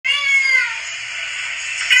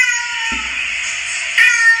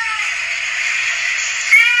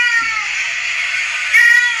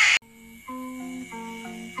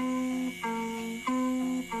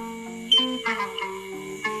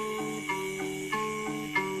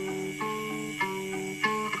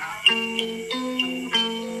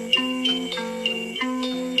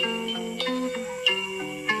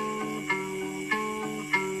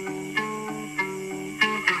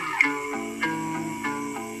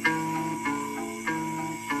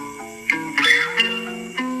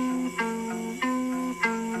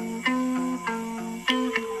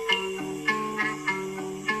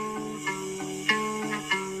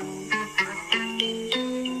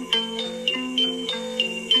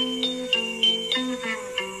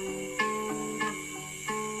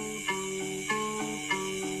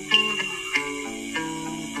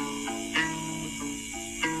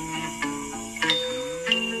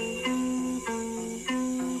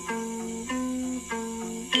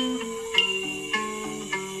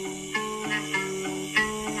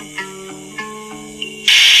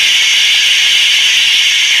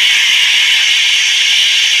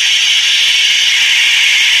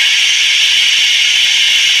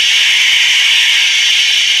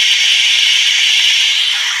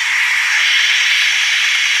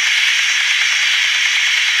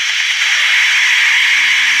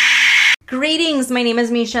Greetings, my name is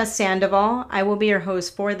Misha Sandoval. I will be your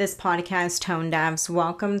host for this podcast, Tonedefs.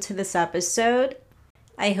 Welcome to this episode.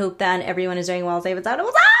 I hope that everyone is doing well. David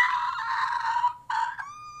Sandoval.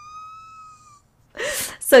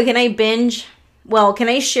 So can I binge? Well, can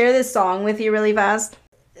I share this song with you really fast?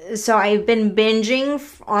 So I've been binging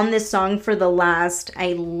on this song for the last,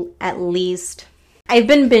 I've been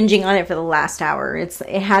binging on it for the last hour. It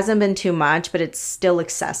hasn't been too much, but it's still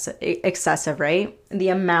excessive, right? The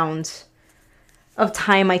amount of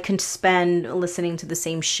time I can spend listening to the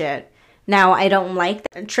same shit. Now, I don't like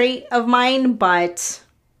that trait of mine, but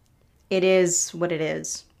it is what it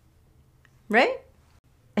is, right?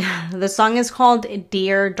 The song is called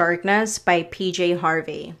Dear Darkness by PJ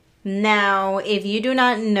Harvey. Now, if you do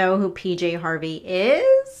not know who PJ Harvey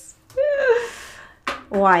is,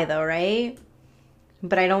 why though, right?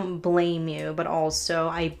 But I don't blame you, but also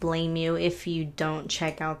I blame you if you don't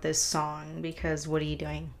check out this song, because what are you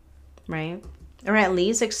doing, right? Or at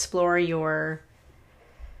least explore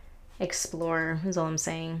is all I'm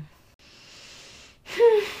saying.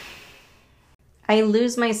 I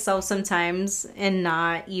lose myself sometimes in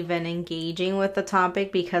not even engaging with the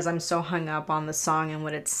topic because I'm so hung up on the song and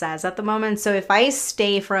what it says at the moment. So if I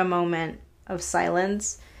stay for a moment of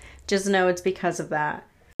silence, just know it's because of that.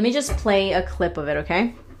 Let me just play a clip of it,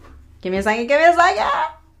 okay? Give me a second.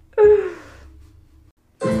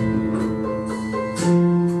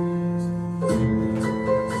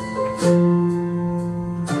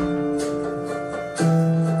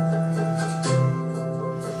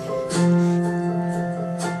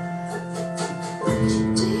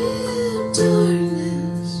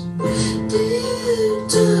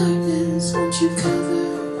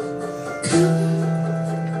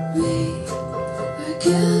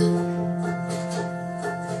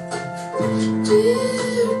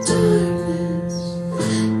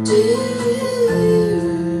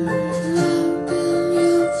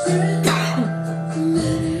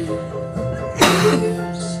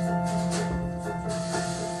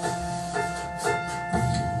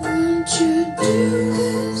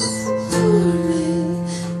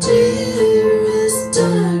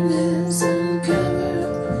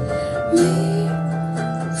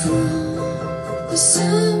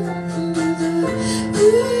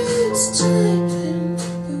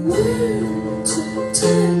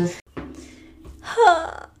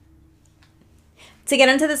 To get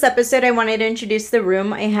into this episode, I wanted to introduce the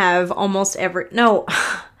room. I have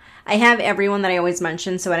I have everyone that I always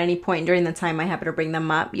mention, so at any point during the time I happen to bring them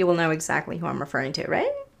up, you will know exactly who I'm referring to,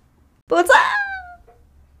 right? But what's up?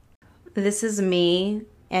 This is me,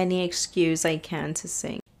 any excuse I can to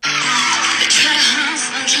sing.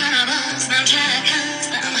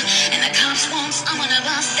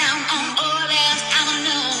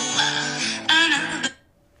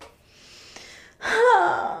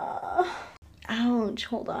 Ouch,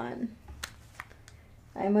 hold on.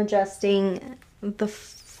 I'm adjusting the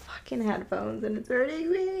fucking headphones and it's hurting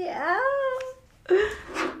me. Ow.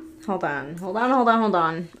 Hold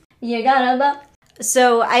on. You gotta...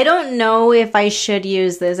 So I don't know if I should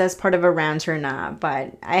use this as part of a rant or not,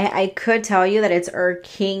 but I could tell you that it's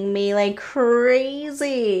irking me like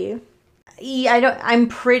crazy. I'm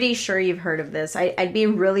pretty sure you've heard of this. I'd be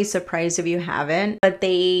really surprised if you haven't. But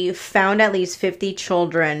they found at least 50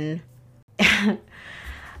 children.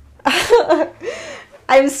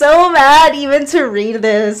 I'm so mad even to read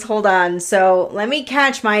this. Hold on. So let me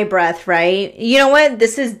catch my breath, right? You know what?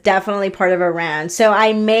 This is definitely part of a rant. So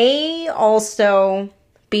I may also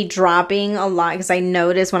be dropping a lot because I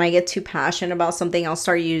notice when I get too passionate about something, I'll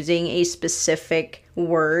start using a specific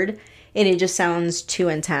word and it just sounds too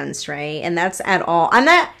intense, right? And that's at all.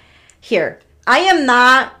 I am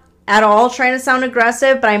not at all trying to sound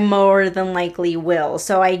aggressive, but I more than likely will.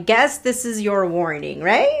 So I guess this is your warning,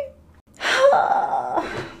 right?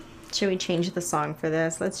 Should we change the song for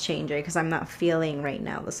this? Let's change it because I'm not feeling right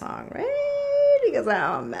now the song, right? Because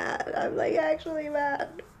I'm mad. I'm like actually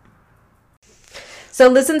mad. So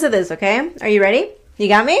listen to this, okay? Are you ready? You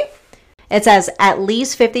got me? It says, at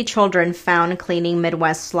least 50 children found cleaning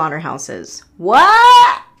Midwest slaughterhouses.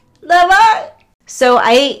 What? The fuck? So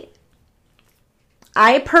I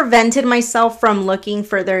prevented myself from looking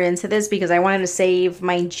further into this because I wanted to save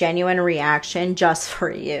my genuine reaction just for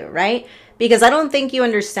you, right? Because I don't think you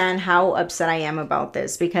understand how upset I am about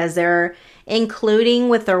this because they're including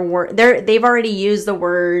with their word, they've already used the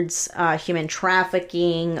words human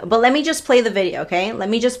trafficking. But let me just play the video, okay? Let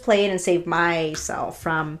me just play it and save myself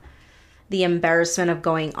from the embarrassment of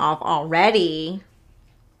going off already,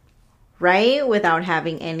 right? Without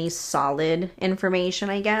having any solid information,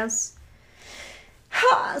 I guess.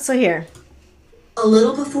 So here. A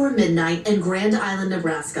little before midnight in Grand Island,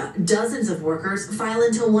 Nebraska, dozens of workers file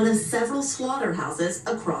into one of several slaughterhouses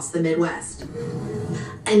across the Midwest.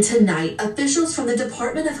 And tonight, officials from the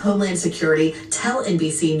Department of Homeland Security tell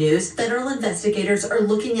NBC News federal investigators are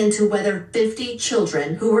looking into whether 50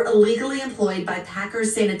 children who were illegally employed by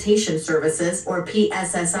Packers Sanitation Services, or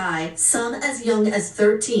PSSI, some as young as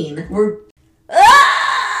 13, were...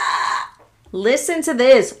 Listen to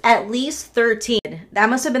this. At least 13. That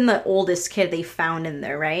must have been the oldest kid they found in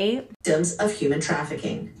there, right? Victims of human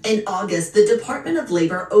trafficking. In August, the Department of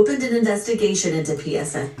Labor opened an investigation into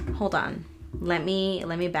PSSI. Hold on. Let me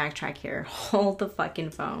backtrack here. Hold the fucking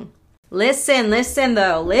phone. Listen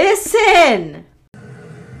though. Listen!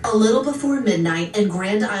 A little before midnight in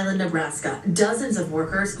Grand Island, Nebraska, dozens of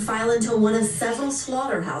workers file into one of several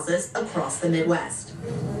slaughterhouses across the Midwest.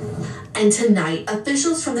 And tonight,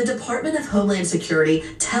 officials from the Department of Homeland Security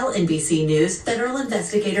tell NBC News federal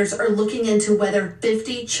investigators are looking into whether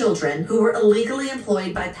 50 children who were illegally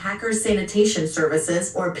employed by Packers Sanitation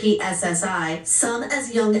Services, or PSSI, some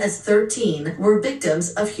as young as 13, were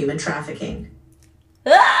victims of human trafficking.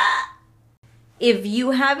 If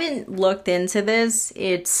you haven't looked into this,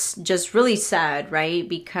 it's just really sad, right?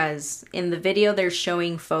 Because in the video, they're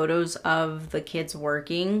showing photos of the kids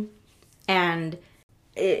working, and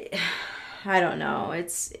I don't know.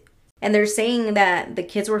 And they're saying that the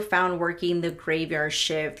kids were found working the graveyard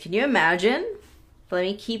shift. Can you imagine? Let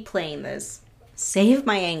me keep playing this. Save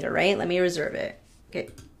my anger, right? Let me reserve it. Okay.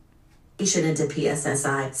 Into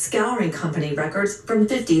PSSI, scouring company records from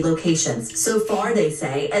 50 locations. So far, they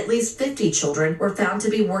say, at least 50 children were found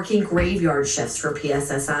to be working graveyard shifts for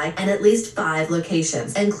PSSI and at least 5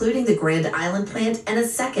 locations, including the Grand Island plant and a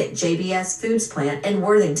second JBS Foods plant in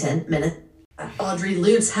Worthington, Minnesota. Audrey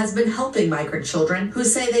Lutz has been helping migrant children who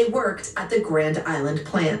say they worked at the Grand Island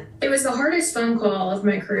plant. It was the hardest phone call of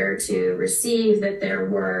my career to receive, that there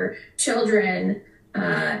were children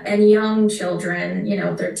and young children,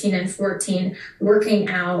 13 and 14, working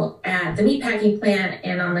out at the meatpacking plant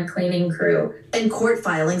and on the cleaning crew. In court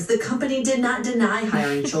filings, the company did not deny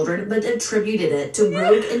hiring children, but attributed it to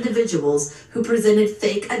rogue individuals who presented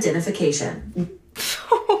fake identification.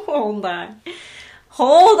 Hold on.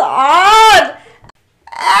 Hold on!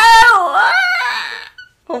 Ow!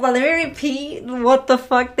 Hold on, let me repeat what the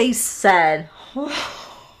fuck they said. Hold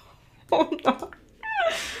on.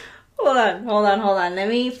 Hold on. Let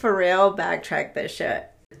me for real backtrack this shit.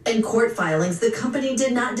 In court filings, the company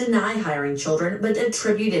did not deny hiring children, but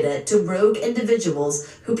attributed it to rogue individuals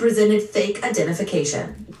who presented fake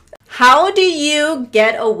identification. How do you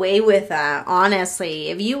get away with that, honestly?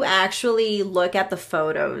 If you actually look at the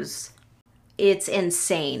photos, it's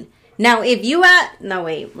insane. Now, if you no,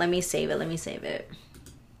 wait, let me save it.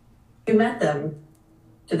 You met them.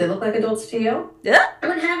 Do they look like adults to you? Yeah. I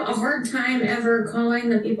would have a hard time ever calling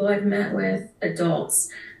the people I've met with adults.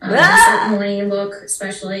 They certainly look,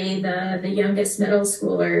 especially the youngest middle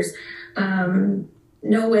schoolers,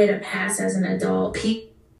 no way to pass as an adult.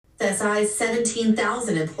 PSSI's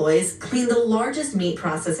 17,000 employees clean the largest meat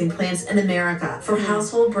processing plants in America for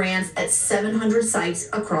household brands at 700 sites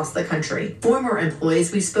across the country. Former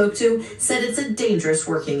employees we spoke to said it's a dangerous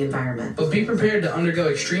working environment. But be prepared to undergo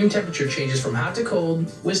extreme temperature changes from hot to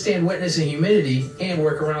cold, withstand wetness and humidity, and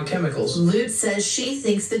work around chemicals. Lutz says she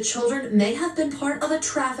thinks the children may have been part of a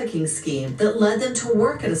trafficking scheme that led them to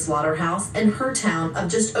work at a slaughterhouse in her town of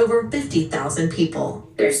just over 50,000 people.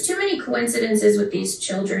 There's too many coincidences with these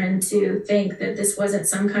children to think that this wasn't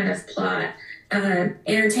some kind of plot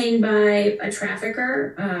entertained by a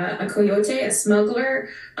trafficker, a coyote, a smuggler,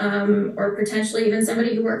 or potentially even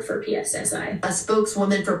somebody who worked for PSSI. A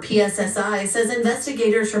spokeswoman for PSSI says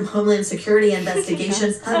investigators from Homeland Security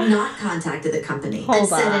Investigations have not contacted the company and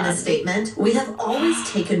said in a statement, "We have always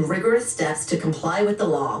taken rigorous steps to comply with the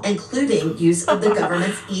law, including use of the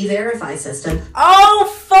government's E-Verify system." Oh,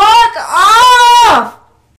 fuck off!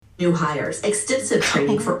 New hires, extensive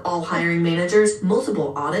training for all hiring managers,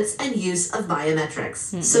 multiple audits, and use of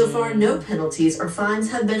biometrics. So far, no penalties or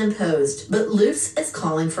fines have been imposed, but Lutz is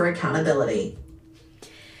calling for accountability.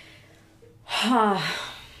 I'm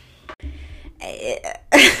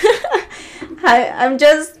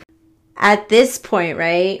just, at this point,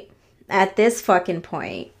 right? At this fucking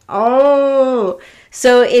point. Oh,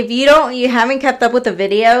 so if you haven't kept up with the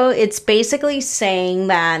video, it's basically saying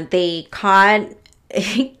that they caught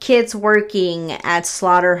kids working at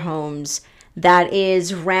slaughter homes that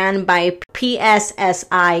is ran by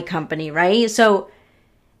PSSI company, right? So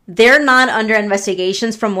they're not under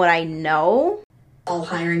investigations from what I know. All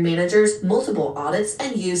hiring managers, multiple audits,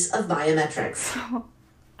 and use of biometrics.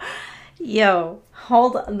 Yo,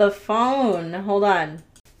 hold the phone. Hold on.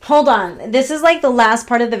 Hold on. This is like the last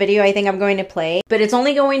part of the video I think I'm going to play, but it's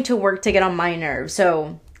only going to work to get on my nerves.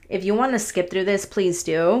 So if you want to skip through this, please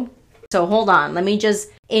do. So hold on. Let me just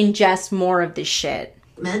ingest more of this shit.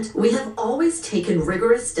 We have always taken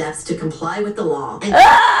rigorous steps to comply with the law.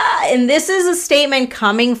 And this is a statement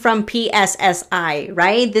coming from PSSI,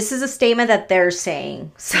 right? This is a statement that they're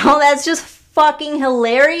saying. So that's just fucking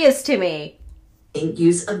hilarious to me.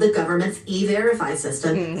 Use of the government's E-Verify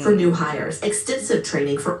system for new hires, extensive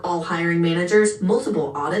training for all hiring managers,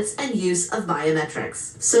 multiple audits, and use of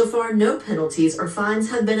biometrics. So far, no penalties or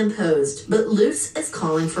fines have been imposed, but Luce is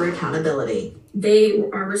calling for accountability. They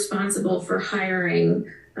are responsible for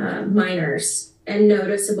hiring minors and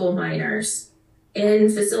noticeable minors in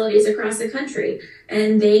facilities across the country,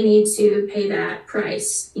 and they need to pay that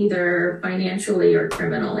price, either financially or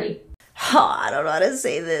criminally. Oh, I don't know how to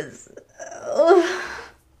say this.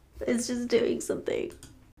 It's just doing something.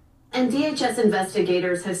 And DHS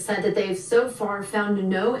investigators have said that they've so far found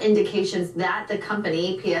no indications that the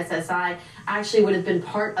company, PSSI, actually would have been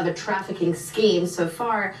part of a trafficking scheme so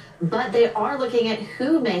far, but they are looking at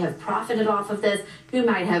who may have profited off of this, who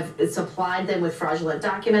might have supplied them with fraudulent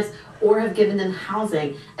documents, or have given them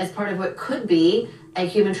housing as part of what could be a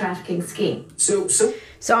human trafficking scheme.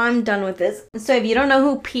 So I'm done with this. So if you don't know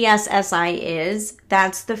who PSSI is,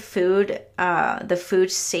 that's the Food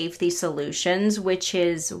Safety Solutions, which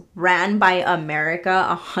is ran by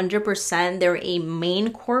America 100%. They're a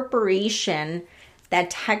main corporation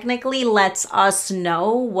that technically lets us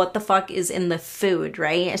know what the fuck is in the food,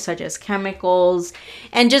 right? Such as chemicals,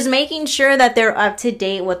 and just making sure that they're up to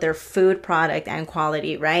date with their food product and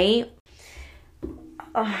quality, right?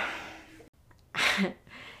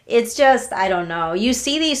 It's just, I don't know. You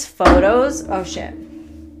see these photos. Oh, shit.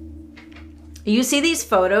 You see these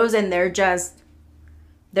photos and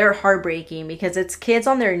they're heartbreaking because it's kids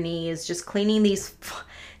on their knees just cleaning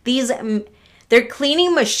they're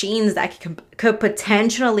cleaning machines that could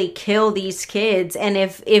potentially kill these kids. And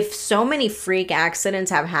if so many freak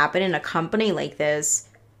accidents have happened in a company like this,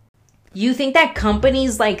 you think that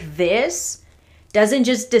companies like this doesn't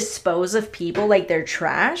just dispose of people like they're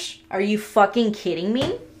trash? Are you fucking kidding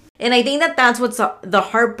me? And I think that that's what's the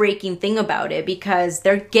heartbreaking thing about it, because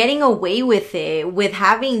they're getting away with it, with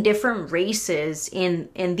having different races in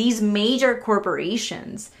these major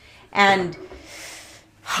corporations. And,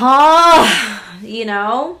 you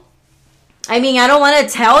know, I mean, I don't want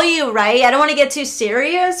to tell you, right? I don't want to get too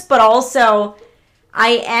serious, but also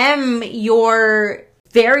I am your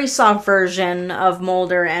very soft version of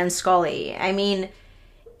Mulder and Scully. I mean,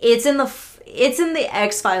 it's in the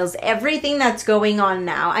X-Files, everything that's going on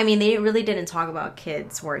now. I mean, they really didn't talk about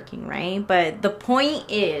kids working, right? But the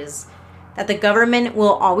point is that the government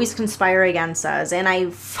will always conspire against us. And I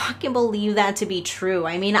fucking believe that to be true.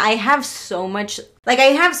 I mean, I have so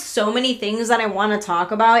many things that I want to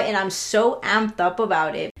talk about, and I'm so amped up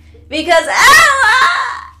about it. Because,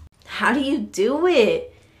 how do you do it?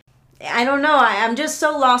 I don't know. I'm just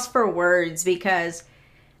so lost for words, because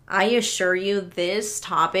I assure you this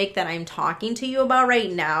topic that I'm talking to you about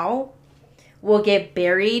right now will get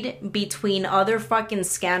buried between other fucking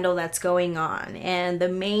scandal that's going on. And the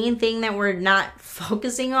main thing that we're not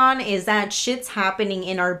focusing on is that shit's happening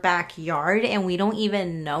in our backyard and we don't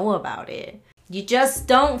even know about it. You just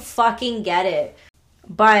don't fucking get it.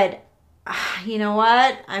 But you know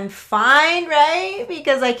what? I'm fine, right?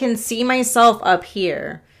 Because I can see myself up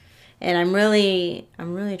here. And I'm really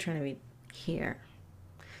trying to be here.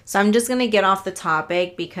 So I'm just going to get off the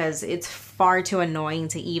topic because it's far too annoying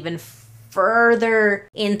to even further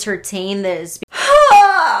entertain this.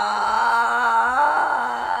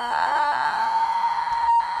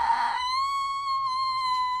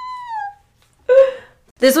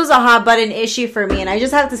 This was a hot button issue for me, and I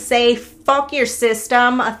just have to say, fuck your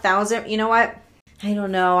system 1,000. You know what? I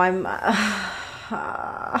don't know.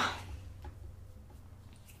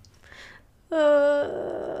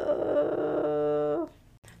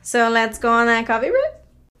 So let's go on that coffee break.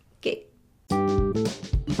 Okay.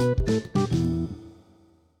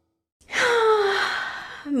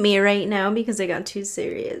 Me right now because I got too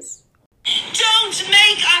serious. Don't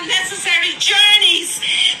make unnecessary journeys.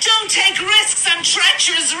 Don't take risks on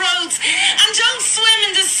treacherous roads. And don't swim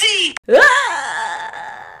in the sea.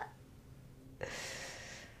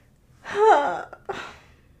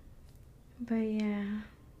 But yeah.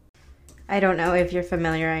 I don't know if you're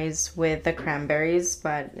familiarized with the Cranberries,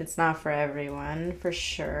 but it's not for everyone, for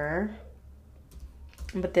sure.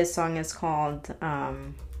 But this song is called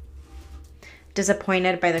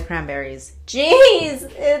Disappointed by the Cranberries. Jeez,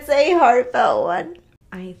 it's a heartfelt one.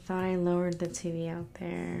 I thought I lowered the TV out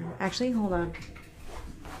there. Actually, hold on.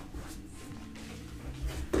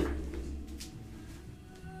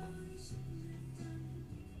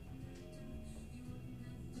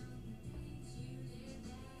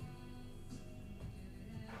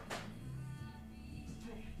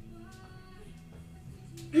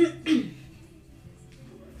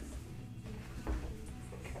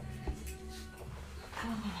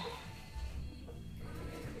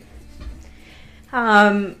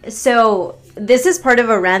 So this is part of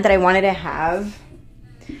a rant that I wanted to have.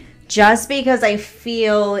 Just because I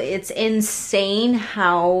feel it's insane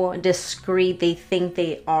how discreet they think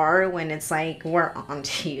they are when it's like, we're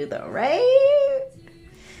onto you though, right?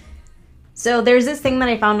 So there's this thing that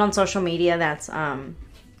I found on social media that's, and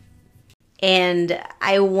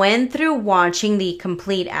I went through watching the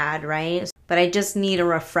complete ad, right? But I just need a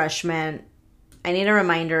refreshment. I need a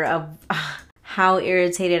reminder of how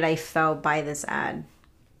irritated I felt by this ad,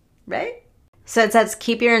 right? So it says,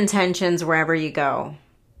 keep your intentions wherever you go.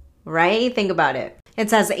 Right? Think about it.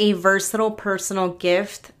 It says a versatile personal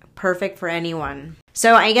gift, perfect for anyone.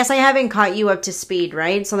 So I guess I haven't caught you up to speed,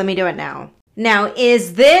 right? So let me do it now. Now,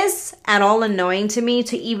 is this at all annoying to me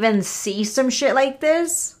to even see some shit like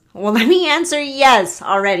this? Well, let me answer yes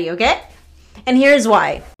already, okay? And here's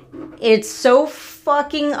why. It's so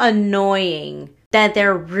fucking annoying that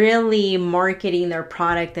they're really marketing their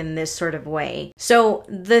product in this sort of way. So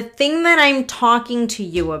the thing that I'm talking to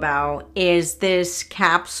you about is this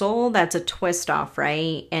capsule that's a twist off,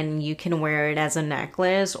 right? And you can wear it as a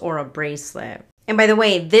necklace or a bracelet. And by the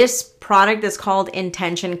way, this product is called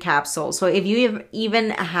Intention Capsule. So if you even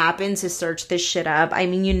happen to search this shit up, I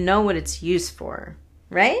mean, you know what it's used for,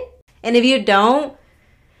 right? And if you don't,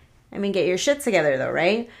 I mean, get your shit together though,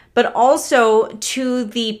 right? But also to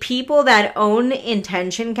the people that own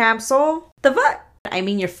Intention Capsule, the fuck? I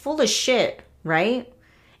mean, you're full of shit, right?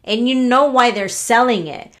 And you know why they're selling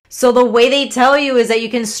it. So the way they tell you is that you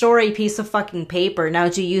can store a piece of fucking paper. Now,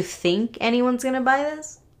 do you think anyone's gonna buy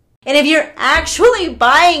this? And if you're actually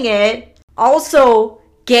buying it, also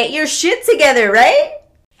get your shit together, right?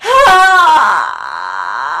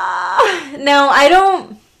 No, I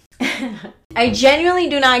don't... I genuinely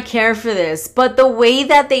do not care for this, but the way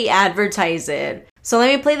that they advertise it. So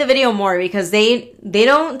let me play the video more because they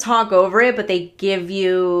don't talk over it, but they give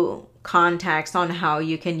you context on how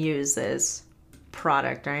you can use this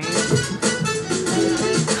product, right?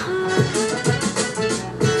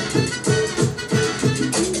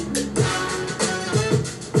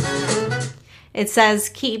 It says,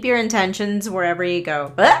 keep your intentions wherever you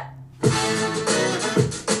go.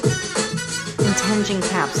 Intention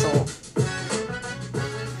Capsule.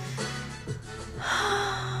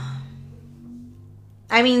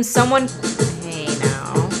 I mean, someone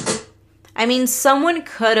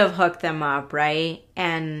could have hooked them up, right?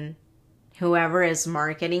 And whoever is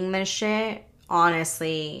marketing this shit,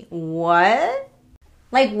 honestly, what?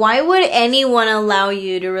 Like, why would anyone allow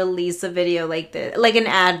you to release a video like this, like an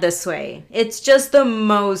ad this way? It's just the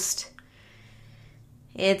most,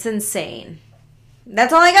 it's insane.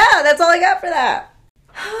 That's all I got. That's all I got for that.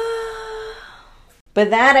 But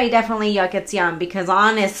that I definitely yuck it's yum because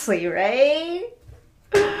honestly, right?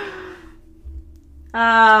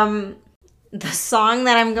 The song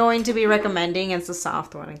that I'm going to be recommending is a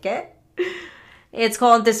soft one, okay? It's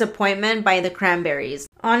called Disappointment by the Cranberries.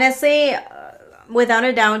 Honestly, without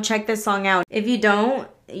a doubt, check this song out. If you don't,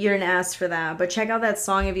 you're an ass for that. But check out that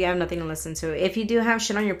song if you have nothing to listen to. If you do have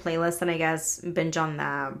shit on your playlist, then I guess binge on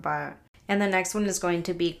that. And the next one is going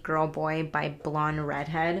to be Girl Boy by Blonde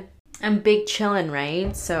Redhead. I'm big chillin',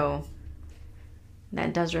 right? So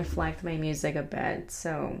that does reflect my music a bit.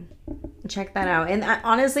 So check that out. And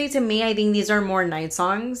honestly, to me, I think these are more night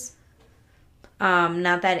songs.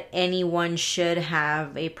 Not that anyone should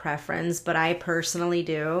have a preference, but I personally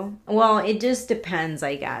do. Well, it just depends,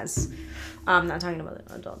 I guess. I'm not talking about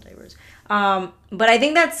adult diapers. But I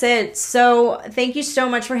think that's it. So thank you so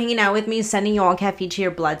much for hanging out with me, sending you all cat feed to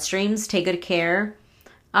your bloodstreams. Take good care.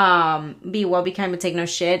 Be well, be kind, but take no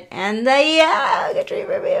shit. And yeah, good dream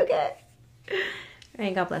for me, okay?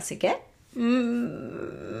 And God bless you, okay?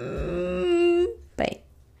 Bye.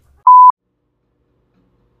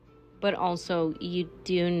 But also, you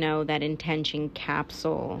do know that Intention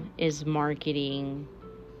Capsule is marketing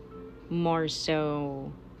more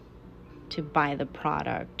so to buy the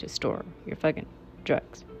product to store your fucking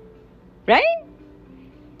drugs. Right?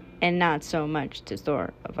 And not so much to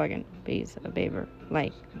store a fucking piece of paper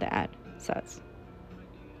like the ad says.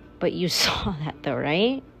 But you saw that though,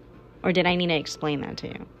 right? Or did I need to explain that to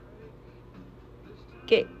you?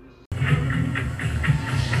 Okay.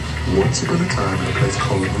 Once upon a time in a place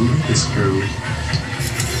called Movie Disco,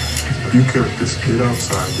 a few characters get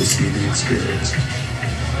outside to see the experience.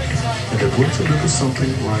 And it works a little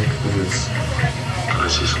something like this. Can I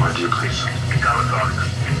see some ID, please?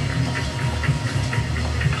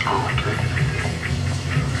 Oh, okay.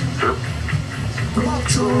 Yep.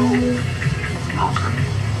 Okay.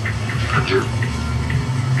 And you?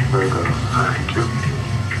 Very good. Thank you.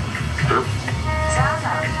 Yep.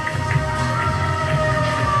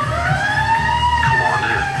 Come on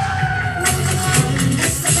in.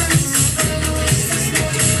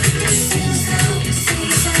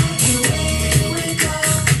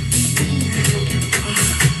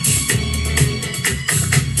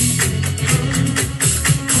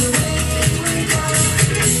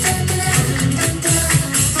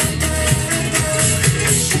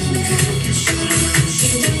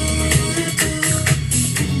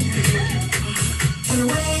 And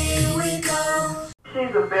away we go.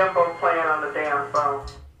 She's a bimbo playing on the damn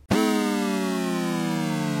phone.